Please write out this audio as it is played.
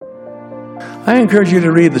I encourage you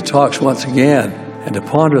to read the talks once again and to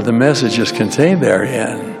ponder the messages contained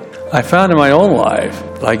therein. I found in my own life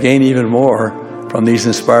that I gain even more from these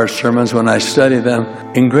inspired sermons when I study them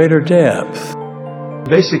in greater depth. The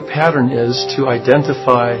basic pattern is to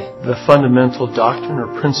identify the fundamental doctrine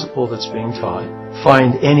or principle that's being taught,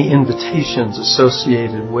 find any invitations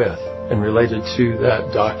associated with and related to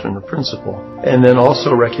that doctrine or principle, and then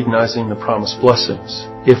also recognizing the promised blessings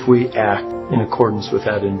if we act in accordance with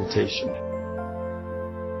that invitation.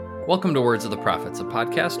 Welcome to Words of the Prophets, a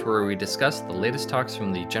podcast where we discuss the latest talks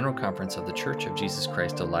from the General Conference of the Church of Jesus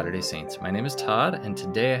Christ of Latter-day Saints. My name is Todd, and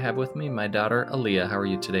today I have with me my daughter, Alia. How are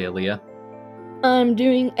you today, Alia? I'm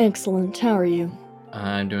doing excellent. How are you?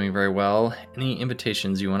 I'm doing very well. Any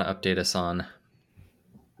invitations you want to update us on?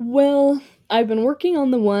 Well, I've been working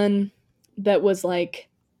on the one that was I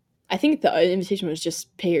think the invitation was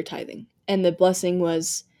just pay your tithing. And the blessing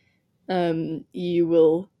was, you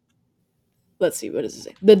will, let's see, what does it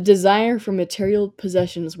say? The desire for material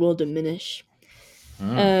possessions will diminish.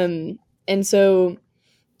 And so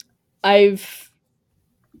I've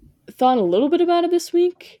thought a little bit about it this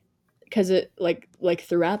week because it like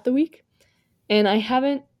throughout the week. And I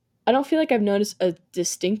don't feel like I've noticed a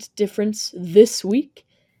distinct difference this week.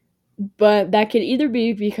 But that could either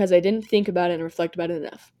be because I didn't think about it and reflect about it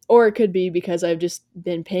enough. Or it could be because I've just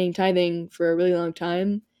been paying tithing for a really long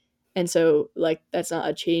time. And so, that's not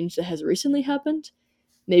a change that has recently happened.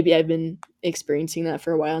 Maybe I've been experiencing that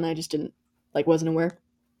for a while and I just didn't, wasn't aware.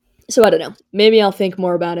 So I don't know. Maybe I'll think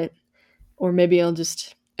more about it. Or maybe I'll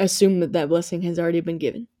just assume that blessing has already been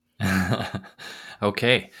given.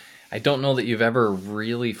 Okay. I don't know that you've ever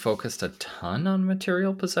really focused a ton on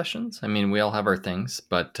material possessions. I mean, we all have our things,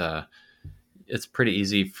 but it's pretty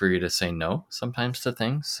easy for you to say no sometimes to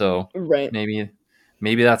things. So right.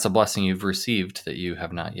 Maybe that's a blessing you've received that you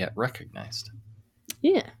have not yet recognized.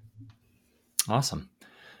 Yeah. Awesome.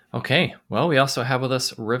 Okay. Well, we also have with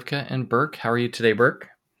us Rivka and Burke. How are you today, Burke?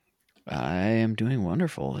 I am doing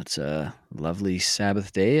wonderful. It's a lovely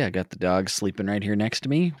Sabbath day. I got the dog sleeping right here next to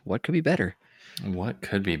me. What could be better? What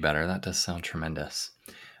could be better? That does sound tremendous.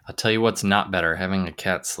 I'll tell you what's not better, having a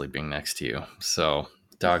cat sleeping next to you. So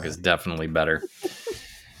dog is definitely better.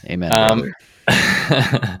 Amen, brother.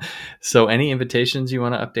 So any invitations you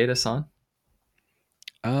want to update us on?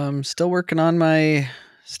 Still working on my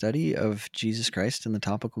study of Jesus Christ in the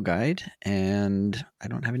Topical Guide, and I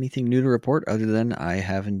don't have anything new to report other than I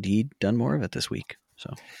have indeed done more of it this week.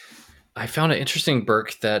 So I found it interesting,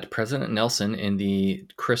 Burke, that President Nelson in the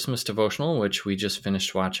Christmas devotional, which we just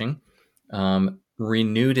finished watching,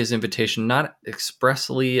 renewed his invitation, not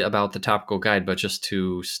expressly about the Topical Guide, but just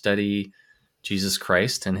to study Jesus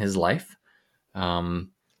Christ and his life.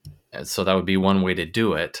 So that would be one way to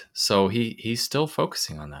do it. So he's still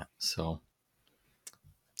focusing on that. So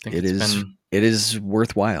I think it is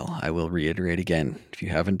worthwhile. I will reiterate again. If you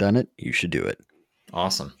haven't done it, you should do it.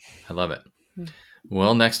 Awesome. I love it.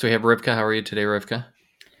 Well, next we have Rivka. How are you today, Rivka?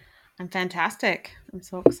 I'm fantastic. I'm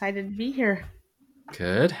so excited to be here.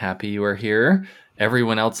 Good. Happy you are here.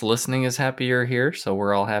 Everyone else listening is happy you're here, so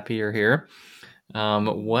we're all happy you're here.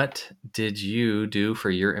 What did you do for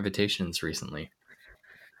your invitations recently?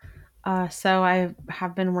 So I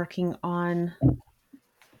have been working on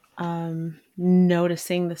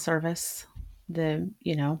noticing the service, the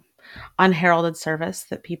unheralded service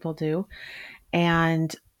that people do,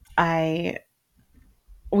 and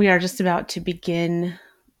we are just about to begin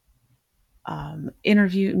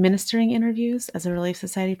ministering interviews as a Relief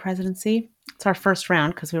Society presidency. It's our first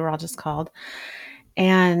round because we were all just called.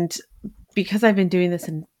 And because I've been doing this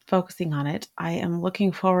and focusing on it, I am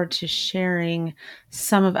looking forward to sharing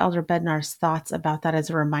some of Elder Bednar's thoughts about that as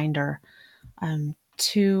a reminder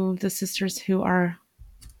to the sisters who are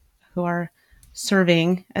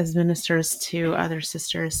serving as ministers to other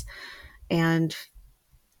sisters, and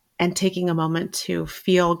taking a moment to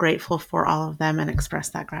feel grateful for all of them and express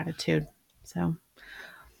that gratitude. So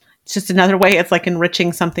it's just another way. It's like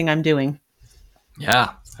enriching something I'm doing.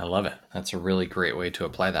 Yeah, I love it. That's a really great way to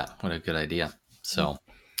apply that. What a good idea. So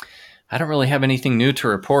I don't really have anything new to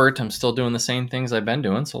report. I'm still doing the same things I've been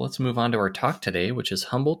doing. So let's move on to our talk today, which is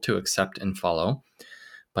Humble to Accept and Follow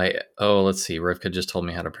by, let's see, Rivka just told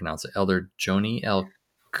me how to pronounce it. Elder Joni L.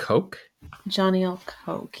 Koch? Joni L.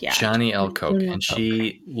 Koch, yeah. Joni L. Koch. And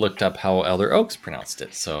she looked up how Elder Oaks pronounced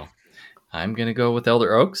it. So I'm going to go with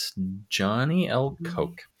Elder Oaks, Joni L.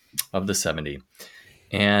 Koch of the 70.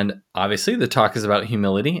 And obviously the talk is about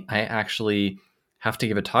humility. I actually have to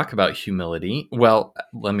give a talk about humility. Well,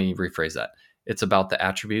 let me rephrase that. It's about the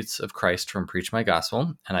attributes of Christ from Preach My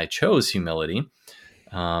Gospel. And I chose humility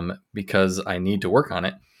because I need to work on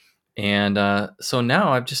it. And so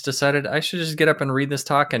now I've just decided I should just get up and read this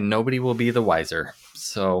talk and nobody will be the wiser.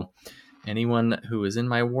 So anyone who is in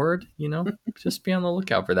my ward, just be on the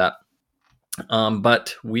lookout for that.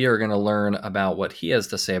 But we are going to learn about what he has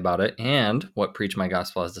to say about it and what Preach My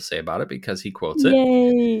Gospel has to say about it because he quotes it.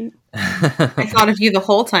 Yay! I thought of you the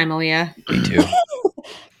whole time, Alia. Me too.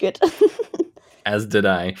 Good. As did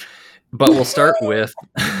I. But we'll start with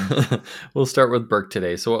Burke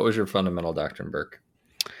today. So what was your fundamental doctrine, Burke?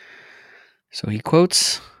 So he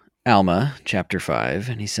quotes Alma, chapter 5,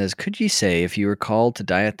 and he says, "Could ye say, if you were called to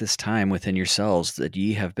die at this time within yourselves, that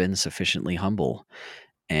ye have been sufficiently humble?"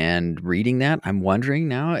 And reading that, I'm wondering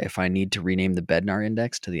now if I need to rename the Bednar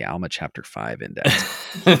Index to the Alma chapter 5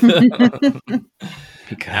 Index.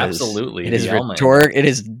 Because Absolutely. It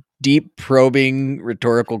is deep, probing,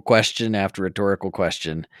 rhetorical question after rhetorical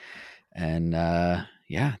question. And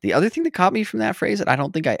the other thing that caught me from that phrase that I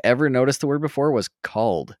don't think I ever noticed the word before was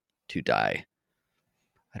called to die.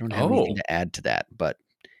 I don't have anything to add to that, but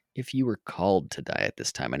if you were called to die at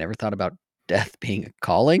this time, I never thought about death being a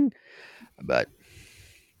calling, but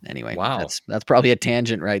anyway, wow. That's probably a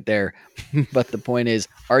tangent right there. But the point is,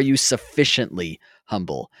 are you sufficiently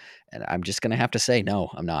humble? And I'm just going to have to say, no,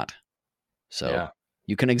 I'm not. So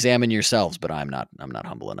you can examine yourselves, but I'm not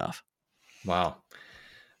humble enough. Wow.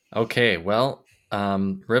 Okay. Well,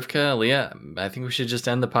 Rivka, Alia, I think we should just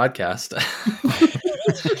end the podcast.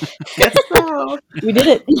 Guess so. We did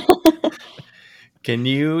it. Can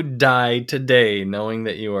you die today knowing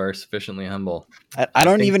that you are sufficiently humble? I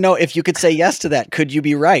don't even know if you could say yes to that. Could you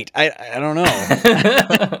be right? I don't know.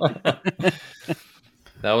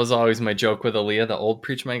 That was always my joke with Alia, the old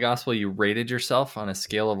Preach My Gospel. You rated yourself on a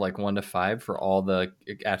scale of like 1 to 5 for all the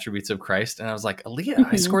attributes of Christ. And I was like, Alia,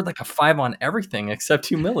 I scored like a 5 on everything except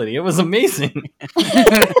humility. It was amazing.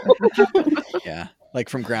 Yeah. Like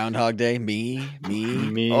from Groundhog Day, me.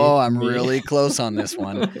 Oh, I'm really close on this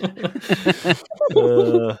one.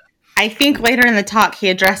 I think later in the talk, he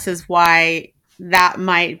addresses why that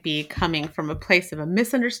might be coming from a place of a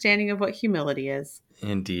misunderstanding of what humility is.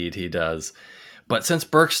 Indeed, he does. But since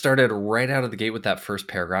Burke started right out of the gate with that first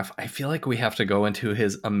paragraph, I feel like we have to go into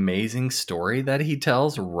his amazing story that he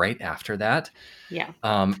tells right after that. Yeah.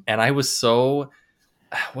 And I was so,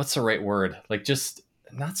 what's the right word? Like just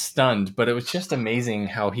not stunned, but it was just amazing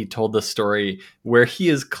how he told the story where he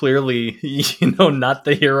is clearly, not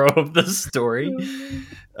the hero of the story.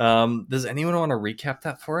 Does anyone want to recap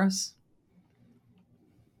that for us?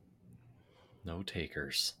 No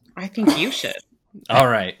takers. I think you should. All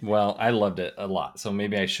right. Well, I loved it a lot, so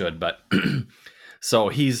maybe I should. But so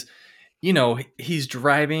he's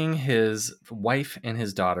driving his wife and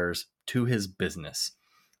his daughters to his business,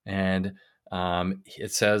 and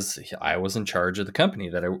it says I was in charge of the company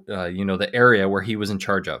that the area where he was in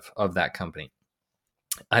charge of that company.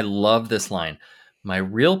 I love this line. My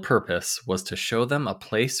real purpose was to show them a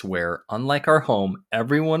place where, unlike our home,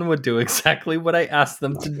 everyone would do exactly what I asked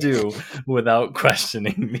them to do without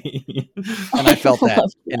questioning me. And I felt that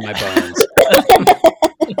in my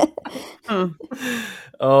bones.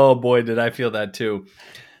 Oh boy, did I feel that too.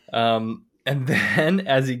 And then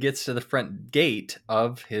as he gets to the front gate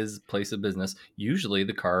of his place of business, usually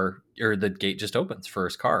the gate just opens for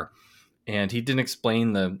his car. And he didn't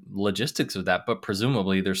explain the logistics of that, but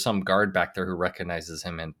presumably there's some guard back there who recognizes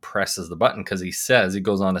him and presses the button because he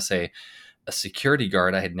goes on to say, a security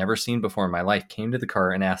guard I had never seen before in my life came to the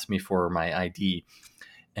car and asked me for my ID.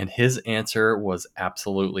 And his answer was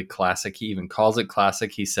absolutely classic. He even calls it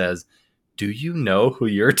classic. He says, do you know who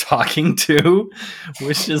you're talking to?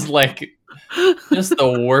 Which is like just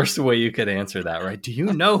the worst way you could answer that, right? Do you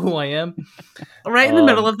know who I am? Right in the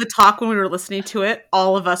middle of the talk when we were listening to it,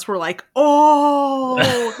 all of us were like, oh,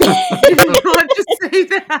 you did not just say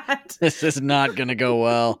that. This is not going to go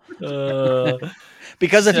well.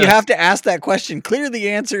 Because if you have to ask that question, clearly the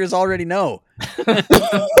answer is already no.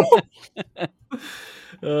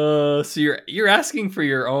 So you're asking for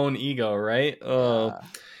your own ego, right?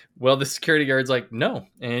 Well, the security guard's like, no,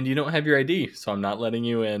 and you don't have your ID, so I'm not letting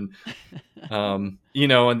you in. And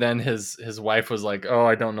then his wife was like, oh,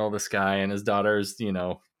 I don't know this guy. And his daughters,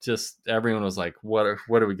 just everyone was like, what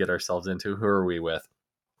do we get ourselves into? Who are we with?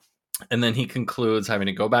 And then he concludes having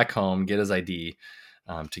to go back home, get his ID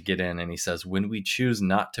to get in. And he says, when we choose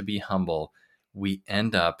not to be humble, we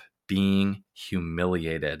end up being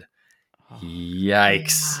humiliated.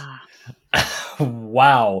 Yikes. Yeah.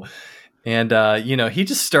 Wow. And, he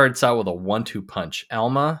just starts out with a 1-2 punch.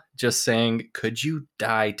 Alma just saying, could you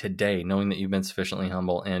die today knowing that you've been sufficiently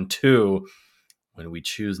humble? And 2, when we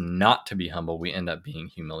choose not to be humble, we end up being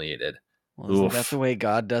humiliated. Well, isn't that the way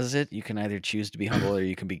God does it? You can either choose to be humble or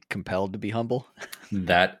you can be compelled to be humble.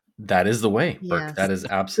 That That is the way, Burke. Yes. That is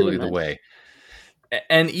absolutely the much. way.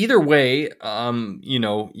 And either way,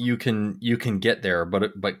 you can get there,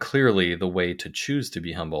 but clearly the way to choose to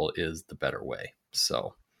be humble is the better way.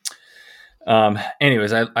 So,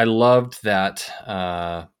 anyways, I loved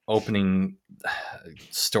that opening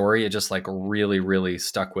story. It just like really, really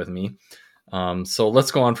stuck with me. So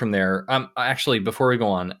let's go on from there. Actually, before we go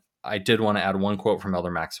on, I did want to add one quote from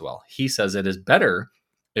Elder Maxwell. He says, "It is better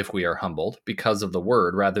if we are humbled because of the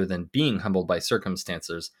word rather than being humbled by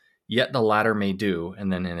circumstances. Yet the latter may do."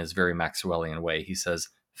 And then in his very Maxwellian way, he says,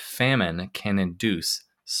 "Famine can induce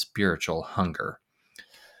spiritual hunger."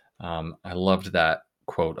 I loved that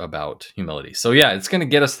quote about humility. So yeah, it's going to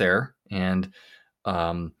get us there. And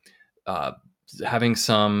um, uh, having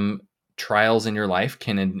some trials in your life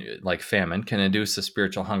like famine, can induce a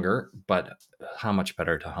spiritual hunger, but how much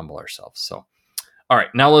better to humble ourselves. So, all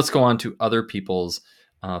right, now let's go on to other people's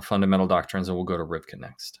fundamental doctrines, and we'll go to Rivka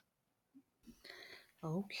next.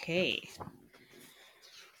 Okay.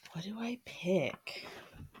 What do I pick?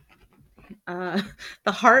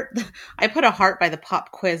 The heart. I put a heart by the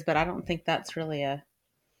pop quiz, but I don't think that's really a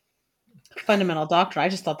fundamental doctrine. I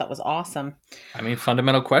just thought that was awesome. I mean,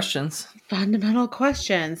 fundamental questions. Fundamental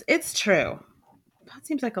questions. It's true. That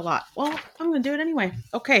seems like a lot. Well, I'm going to do it anyway.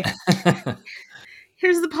 Okay.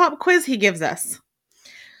 Here's the pop quiz he gives us.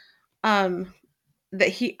 Here's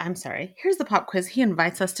the pop quiz he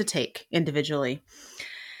invites us to take individually.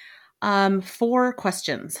 4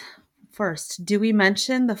 questions. First, do we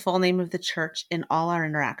mention the full name of the church in all our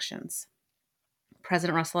interactions?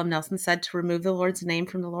 President Russell M. Nelson said to remove the Lord's name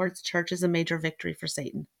from the Lord's church is a major victory for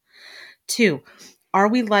Satan. 2, are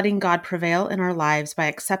we letting God prevail in our lives by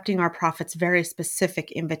accepting our prophet's very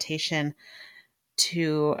specific invitation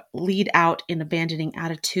to lead out in abandoning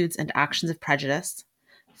attitudes and actions of prejudice?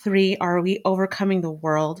 3, are we overcoming the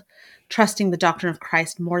world, trusting the doctrine of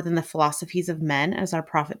Christ more than the philosophies of men, as our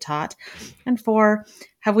prophet taught? And 4,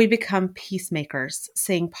 have we become peacemakers,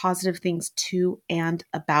 saying positive things to and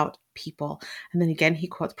about people? And then again, he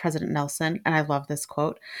quotes President Nelson, and I love this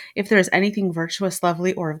quote: "If there is anything virtuous,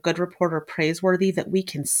 lovely, or of good report or praiseworthy that we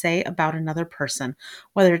can say about another person,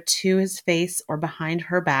 whether to his face or behind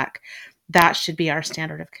her back, that should be our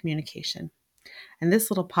standard of communication." And this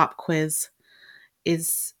little pop quiz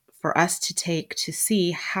is for us to take to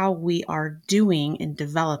see how we are doing in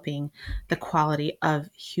developing the quality of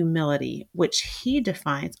humility, which he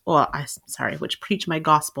defines, which Preach My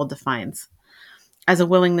Gospel defines as a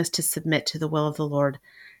willingness to submit to the will of the Lord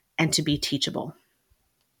and to be teachable.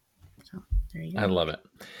 So there you go. I love it.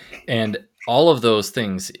 And all of those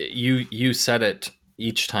things, you said it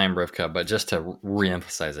each time, Rivka, but just to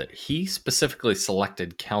reemphasize it, he specifically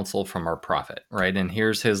selected counsel from our prophet, right? And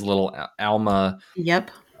here's his little Alma,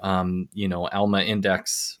 Alma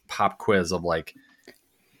index pop quiz of like,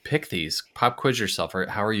 pick these, pop quiz yourself, or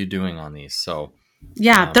how are you doing on these? So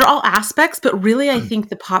yeah, they're all aspects, but really I think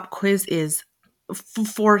the pop quiz is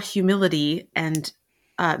for humility and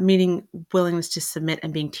meaning willingness to submit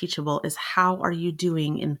and being teachable is how are you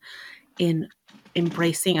doing in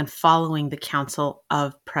embracing and following the counsel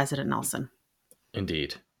of President Nelson.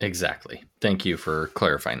 Indeed. Exactly. Thank you for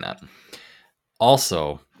clarifying that.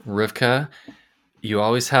 Also, Rivka, you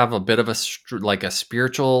always have a bit of a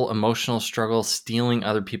spiritual, emotional struggle stealing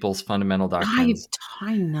other people's fundamental doctrines.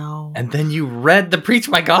 I know. And then you read the Preach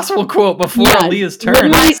My Gospel quote before Alia's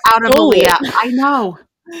turn. Right out of Alia. I know,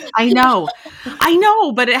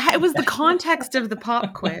 but it was the context of the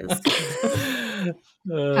pop quiz.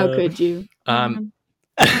 How could you? I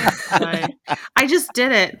just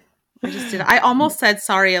did it. I almost said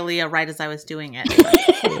sorry, Alia, right as I was doing it.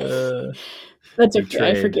 That's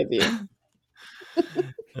okay. I forgive you.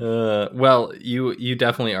 Well, you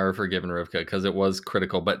definitely are forgiven, Rivka, because it was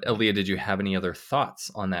critical. But Alia, did you have any other thoughts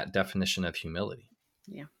on that definition of humility?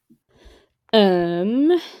 Yeah.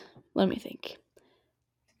 Let me think.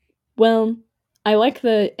 Well, I like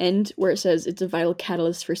the end where it says it's a vital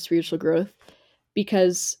catalyst for spiritual growth,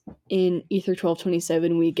 because in Ether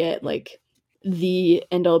 1227 we get like the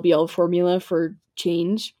end all be all formula for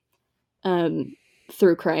change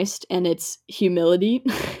through Christ, and it's humility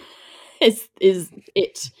is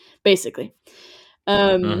it basically.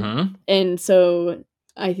 And so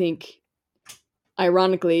I think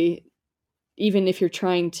ironically, even if you're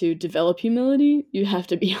trying to develop humility, you have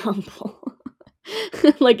to be humble.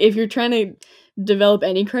 Like if you're trying to develop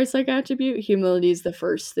any Christ-like attribute, humility is the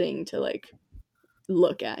first thing to like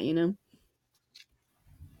look at,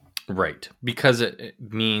 Right, because it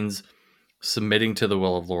means submitting to the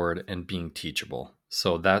will of Lord and being teachable.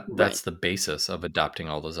 So that's the basis of adopting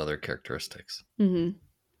all those other characteristics. Mm-hmm.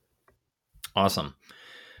 Awesome.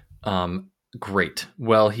 Great.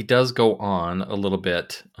 Well, he does go on a little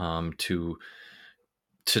bit to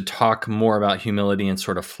talk more about humility and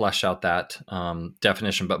sort of flesh out that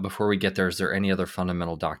definition. But before we get there, is there any other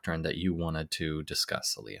fundamental doctrine that you wanted to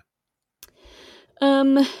discuss, Alia?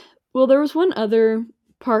 Well, there was one other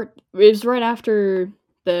part. It was right after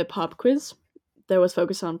the pop quiz that was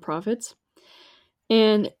focused on prophets.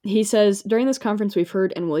 And he says, during this conference we've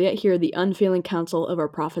heard and will yet hear the unfailing counsel of our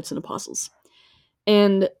prophets and apostles.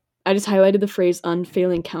 And I just highlighted the phrase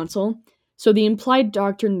unfailing counsel. So the implied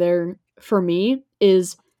doctrine there for me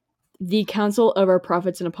is the counsel of our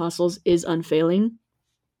prophets and apostles is unfailing.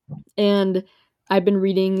 And I've been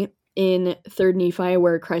reading in 3rd Nephi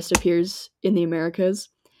where Christ appears in the Americas.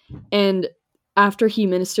 And after he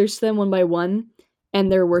ministers to them one by one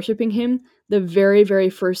and they're worshiping him, the very, very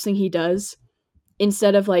first thing he does,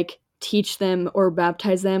 instead of like teach them or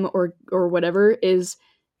baptize them or whatever, is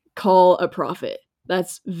call a prophet.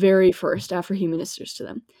 That's very first after he ministers to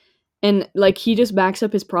them. And like he just backs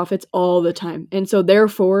up his prophets all the time. And so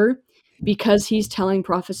therefore, because he's telling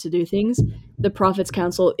prophets to do things, the prophet's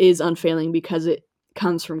counsel is unfailing because it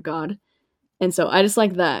comes from God. And so I just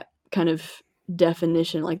like that kind of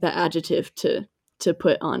definition, like that adjective to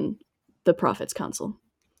put on the prophet's counsel.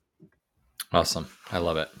 Awesome. I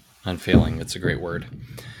love it. Unfailing. It's a great word.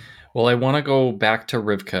 Well, I want to go back to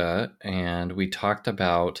Rivka, and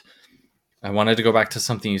I wanted to go back to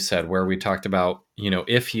something you said where we talked about,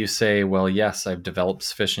 if you say, well, yes, I've developed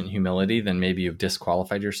sufficient humility, then maybe you've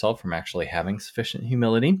disqualified yourself from actually having sufficient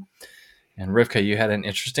humility. And Rivka, you had an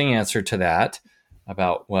interesting answer to that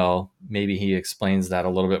about, well, maybe he explains that a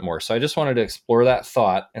little bit more. So I just wanted to explore that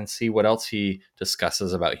thought and see what else he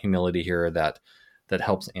discusses about humility here that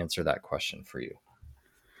helps answer that question for you.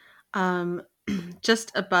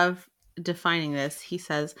 Just above defining this, he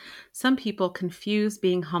says, some people confuse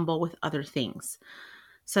being humble with other things,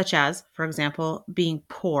 such as, for example, being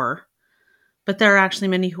poor. But there are actually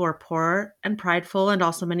many who are poor and prideful, and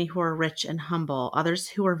also many who are rich and humble. Others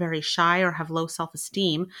who are very shy or have low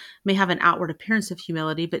self-esteem may have an outward appearance of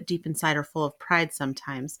humility, but deep inside are full of pride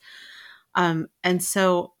sometimes. And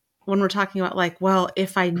so when we're talking about like, well,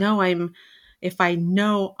 if I know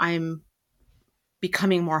I'm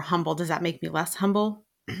becoming more humble, does that make me less humble?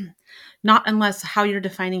 Not unless how you're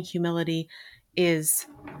defining humility is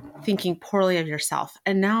thinking poorly of yourself.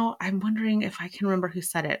 And now I'm wondering if I can remember who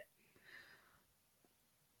said it.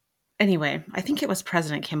 Anyway, I think it was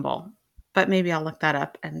President Kimball, but maybe I'll look that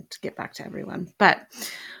up and get back to everyone. But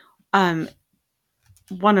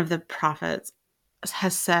one of the prophets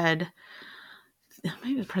has said,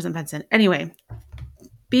 maybe it was President Benson. Anyway,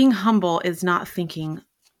 being humble is not thinking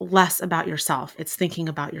less about yourself. It's thinking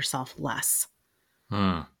about yourself less.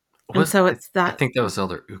 And so it's that. I think that was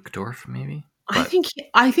Elder Uchtdorf, maybe. But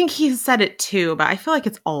I think he said it too, but I feel like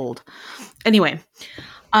it's old. Anyway,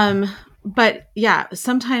 but yeah,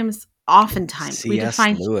 oftentimes we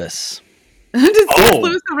define Lewis. Did C.S.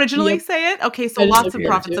 Lewis originally say it? Okay, so I just lots of appeared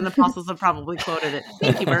prophets to. and apostles have probably quoted it.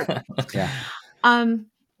 Thank you, Burke. Yeah.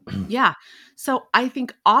 Yeah. So I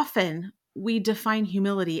think often we define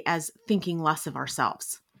humility as thinking less of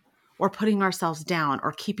ourselves or putting ourselves down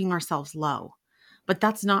or keeping ourselves low. But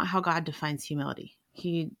that's not how God defines humility.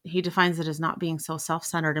 He defines it as not being so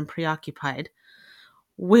self-centered and preoccupied,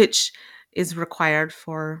 which is required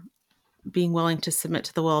for being willing to submit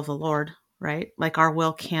to the will of the Lord, right? Like our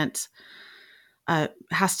will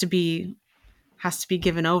has to be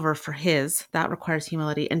given over for his. That requires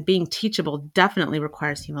humility. And being teachable definitely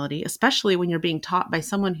requires humility, especially when you're being taught by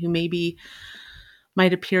someone who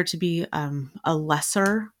might appear to be a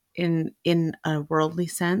lesser in a worldly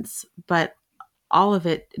sense, but all of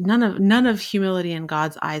it, none of humility in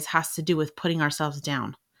God's eyes has to do with putting ourselves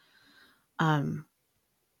down.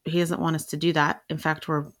 He doesn't want us to do that. In fact,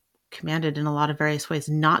 we're commanded in a lot of various ways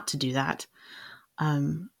not to do that.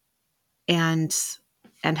 And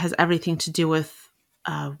has everything to do with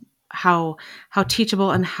how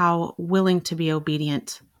teachable and how willing to be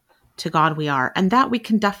obedient to God we are. And that we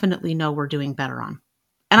can definitely know we're doing better on.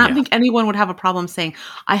 And I don't think anyone would have a problem saying,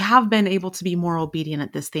 I have been able to be more obedient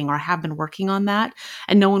at this thing, or I have been working on that.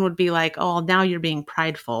 And no one would be like, oh, now you're being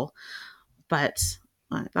prideful. But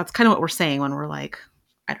that's kind of what we're saying when we're like,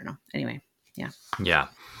 I don't know. Anyway, yeah. Yeah.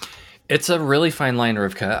 It's a really fine line,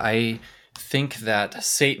 Rivka. I think that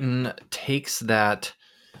Satan takes the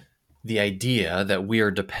idea that we are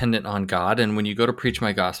dependent on God. And when you go to preach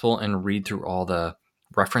my gospel and read through all the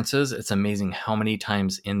references, it's amazing how many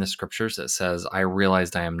times in the scriptures it says, I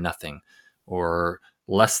realized I am nothing, or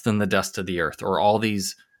less than the dust of the earth, or all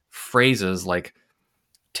these phrases like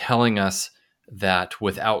telling us that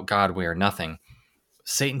without God, we are nothing.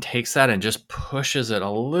 Satan takes that and just pushes it a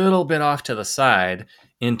little bit off to the side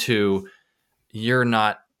into you're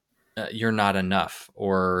not enough,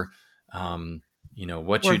 or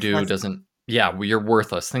what you do Worthless. doesn't, you're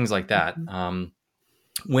worthless, things like that. Mm-hmm.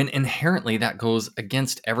 When inherently that goes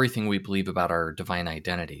against everything we believe about our divine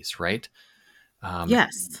identities, right?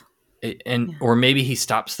 Yes. Or maybe he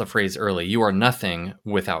stops the phrase early. You are nothing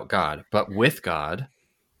without God, but with God,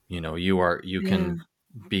 you can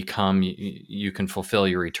become, you can fulfill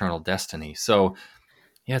your eternal destiny. So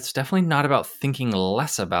yeah, it's definitely not about thinking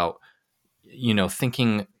less about,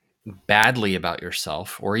 thinking badly about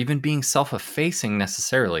yourself or even being self-effacing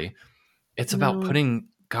necessarily. It's about No. putting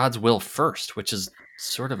God's will first, which is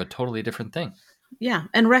sort of a totally different thing. Yeah.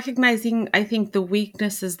 And recognizing, I think, the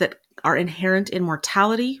weaknesses that are inherent in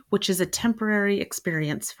mortality, which is a temporary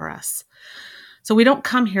experience for us. So we don't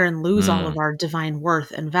come here and lose all of our divine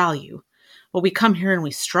worth and value. But we come here and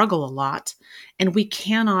we struggle a lot, and we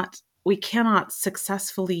cannot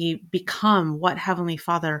successfully become what Heavenly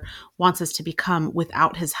Father wants us to become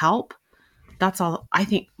without his help. That's all. I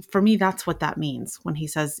think for me, that's what that means when he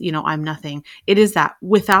says, I'm nothing. It is that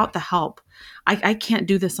without the help, I can't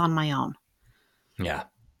do this on my own. Yeah.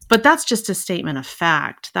 But that's just a statement of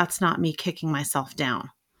fact. That's not me kicking myself down.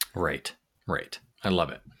 Right. I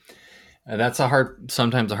love it. That's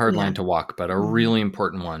sometimes a hard line to walk, but a really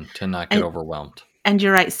important one to not get overwhelmed. And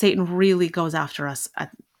you're right. Satan really goes after us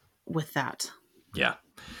with that. Yeah.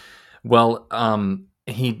 Well,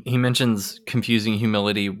 he mentions confusing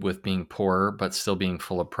humility with being poor, but still being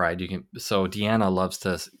full of pride. So Deanna loves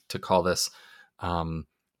to call this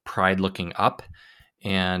pride looking up.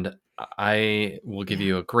 And I will give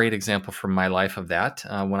you a great example from my life of that.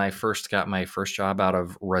 When I first got my first job out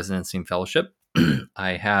of residency and fellowship,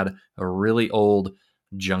 I had a really old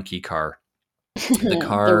junky car. The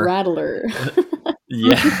The Rattler.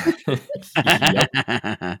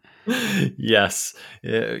 Yeah. Yes.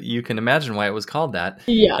 You can imagine why it was called that.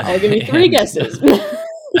 Yeah, I'll give you 3 guesses.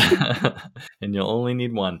 And you'll only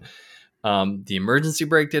need one. The emergency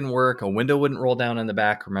brake didn't work. A window wouldn't roll down in the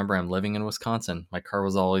back. Remember, I'm living in Wisconsin. My car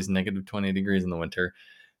was always negative 20 degrees in the winter.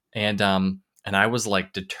 And I was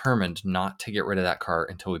like determined not to get rid of that car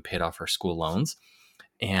until we paid off our school loans.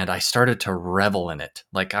 And I started to revel in it.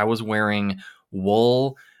 Like I was wearing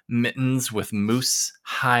wool mittens with moose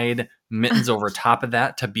hide mittens over top of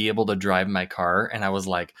that to be able to drive my car. And I was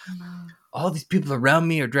like, all these people around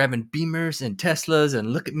me are driving Beamers and Teslas,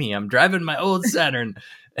 and look at me, I'm driving my old Saturn.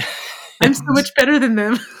 I'm so much better than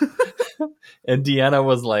them. And Deanna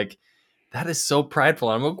was like, that is so prideful.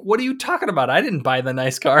 I'm like, what are you talking about? I didn't buy the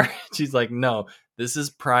nice car. She's like, no, this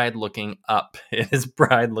is pride looking up. It is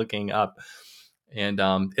pride looking up. And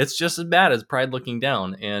it's just as bad as pride looking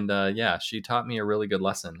down. And she taught me a really good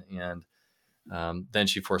lesson. And then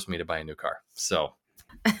she forced me to buy a new car. So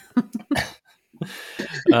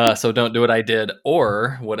so don't do what I did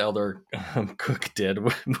or what Elder Cook did,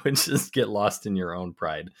 which is get lost in your own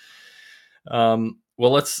pride.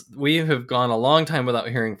 Well, we have gone a long time without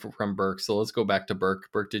hearing from Burke. So let's go back to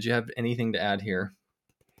Burke. Burke, did you have anything to add here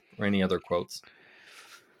or any other quotes?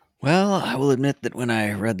 Well, I will admit that when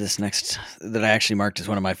I read this next, that I actually marked as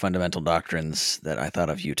one of my fundamental doctrines that I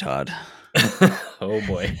thought of you, Todd. Oh,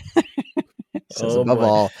 boy. It says, above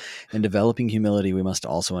all, in developing humility, we must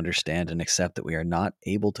also understand and accept that we are not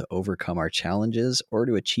able to overcome our challenges or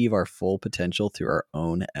to achieve our full potential through our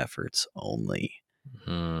own efforts only.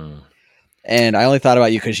 And I only thought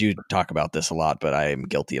about you because you talk about this a lot, but I am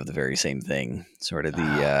guilty of the very same thing. Sort of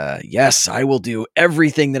the, yes, I will do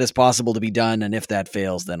everything that is possible to be done. And if that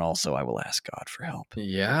fails, then also I will ask God for help.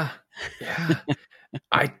 Yeah.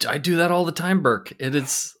 I do that all the time, Burke. It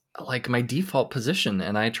is like my default position,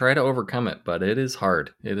 and I try to overcome it, but it is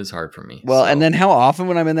hard. It is hard for me. Well, and then how often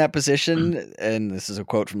when I'm in that position, and this is a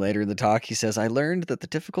quote from later in the talk, he says, I learned that the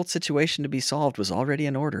difficult situation to be solved was already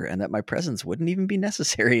in order and that my presence wouldn't even be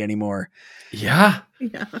necessary anymore. Yeah.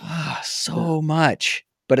 So much.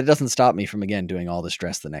 But it doesn't stop me from, again, doing all the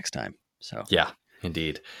stress the next time. So yeah,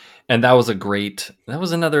 indeed. And that was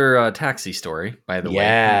another taxi story, by the way.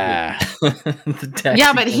 Yeah.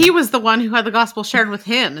 Yeah, but he was the one who had the gospel shared with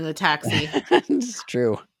him in the taxi. It's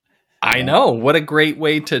true. I know. What a great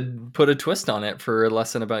way to put a twist on it for a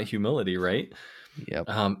lesson about humility, right? Yep.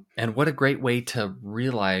 And what a great way to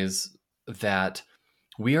realize that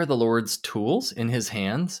we are the Lord's tools in his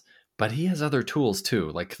hands, but he has other tools too.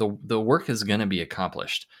 Like the work is going to be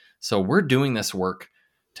accomplished. So we're doing this work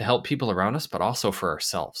to help people around us, but also for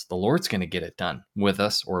ourselves. The Lord's going to get it done with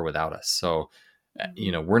us or without us. So,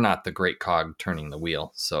 we're not the great cog turning the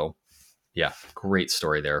wheel. So yeah, great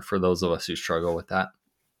story there for those of us who struggle with that.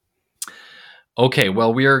 Okay,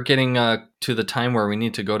 well, we are getting to the time where we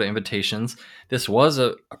need to go to invitations. This was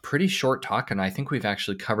a pretty short talk, and I think we've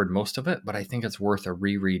actually covered most of it, but I think it's worth a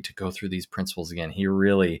reread to go through these principles again. He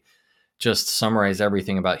really just summarized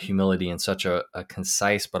everything about humility in such a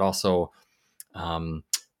concise but also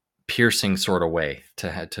piercing sort of way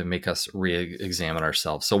to make us re-examine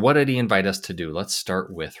ourselves. So what did he invite us to do? Let's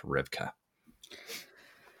start with Rivka.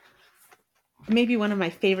 Maybe one of my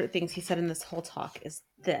favorite things he said in this whole talk is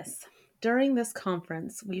this. During this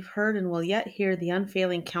conference, we've heard and will yet hear the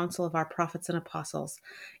unfailing counsel of our prophets and apostles.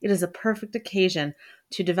 It is a perfect occasion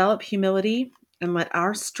to develop humility and let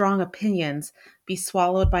our strong opinions be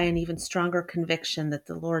swallowed by an even stronger conviction that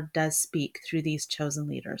the Lord does speak through these chosen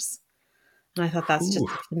leaders. And I thought that's just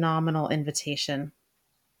a phenomenal invitation.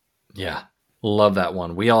 Yeah, love that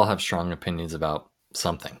one. We all have strong opinions about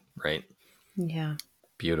something, right? Yeah.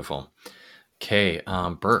 Beautiful. Okay,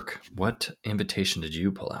 Burke, what invitation did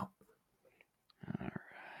you pull out? All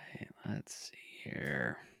right, let's see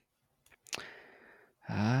here.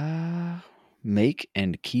 Make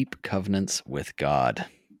and keep covenants with God.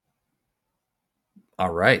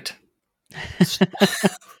 All right.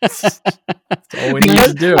 That's all we need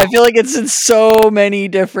to do. I feel like it's in so many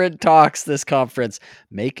different talks, this conference.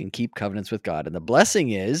 Make and keep covenants with God. And the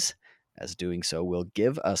blessing is, as doing so will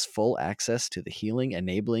give us full access to the healing,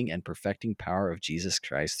 enabling, and perfecting power of Jesus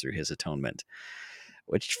Christ through his atonement.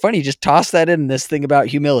 Which, funny, just toss that in this thing about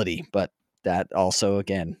humility. But that also,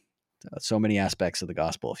 again, so many aspects of the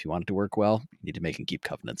gospel. If you want it to work well, you need to make and keep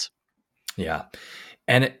covenants. Yeah.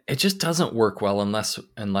 And it just doesn't work well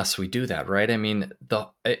unless we do that, right? I mean,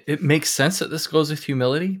 it makes sense that this goes with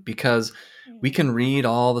humility because we can read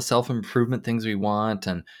all the self-improvement things we want.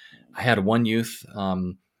 And I had one youth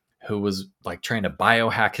who was like trying to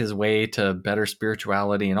biohack his way to better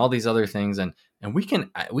spirituality and all these other things. And we can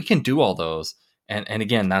do all those. And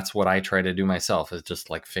again, that's what I try to do myself, is just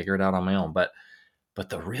like figure it out on my own. But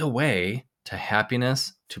the real way to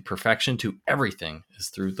happiness, to perfection, to everything is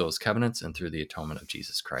through those covenants and through the atonement of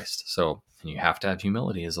Jesus Christ. So, and you have to have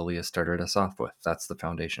humility, as Alia started us off with. That's the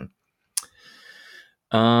foundation.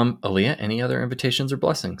 Alia, any other invitations or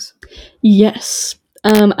blessings? Yes.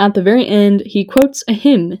 At the very end, he quotes a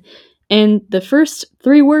hymn, and the first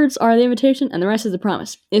 3 words are the invitation, and the rest is the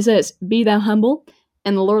promise. It says, "Be thou humble,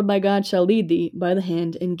 and the Lord thy God shall lead thee by the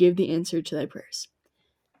hand and give thee answer to thy prayers."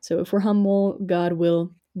 So if we're humble, God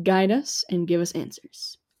will guide us and give us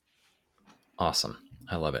answers. Awesome.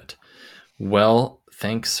 I love it. Well,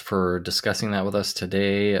 thanks for discussing that with us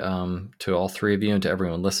today. To all 3 of you and to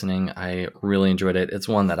everyone listening, I really enjoyed it. It's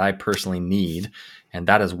one that I personally need, and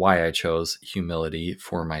that is why I chose humility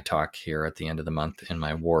for my talk here at the end of the month in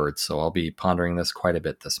my ward. So I'll be pondering this quite a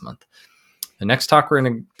bit this month. The next talk we're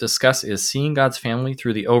going to discuss is Seeing God's Family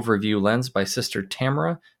Through the Overview Lens by Sister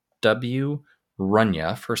Tamara W.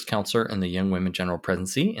 Runya, First Counselor in the Young Women General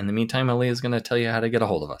Presidency. In the meantime, Alia is going to tell you how to get a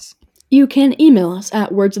hold of us. You can email us at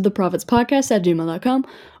wordsoftheprophetspodcast@gmail.com,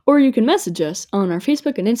 or you can message us on our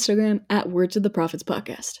Facebook and Instagram at Words of the Prophets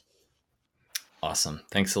Podcast. Awesome.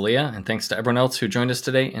 Thanks, Alia, and thanks to everyone else who joined us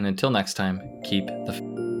today. And until next time, keep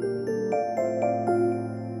the...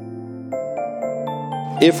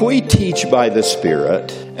 If we teach by the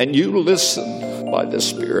Spirit and you listen by the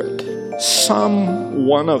Spirit, some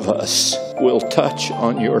one of us will touch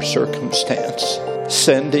on your circumstance,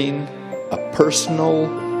 sending a personal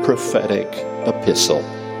prophetic epistle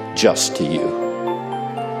just to you.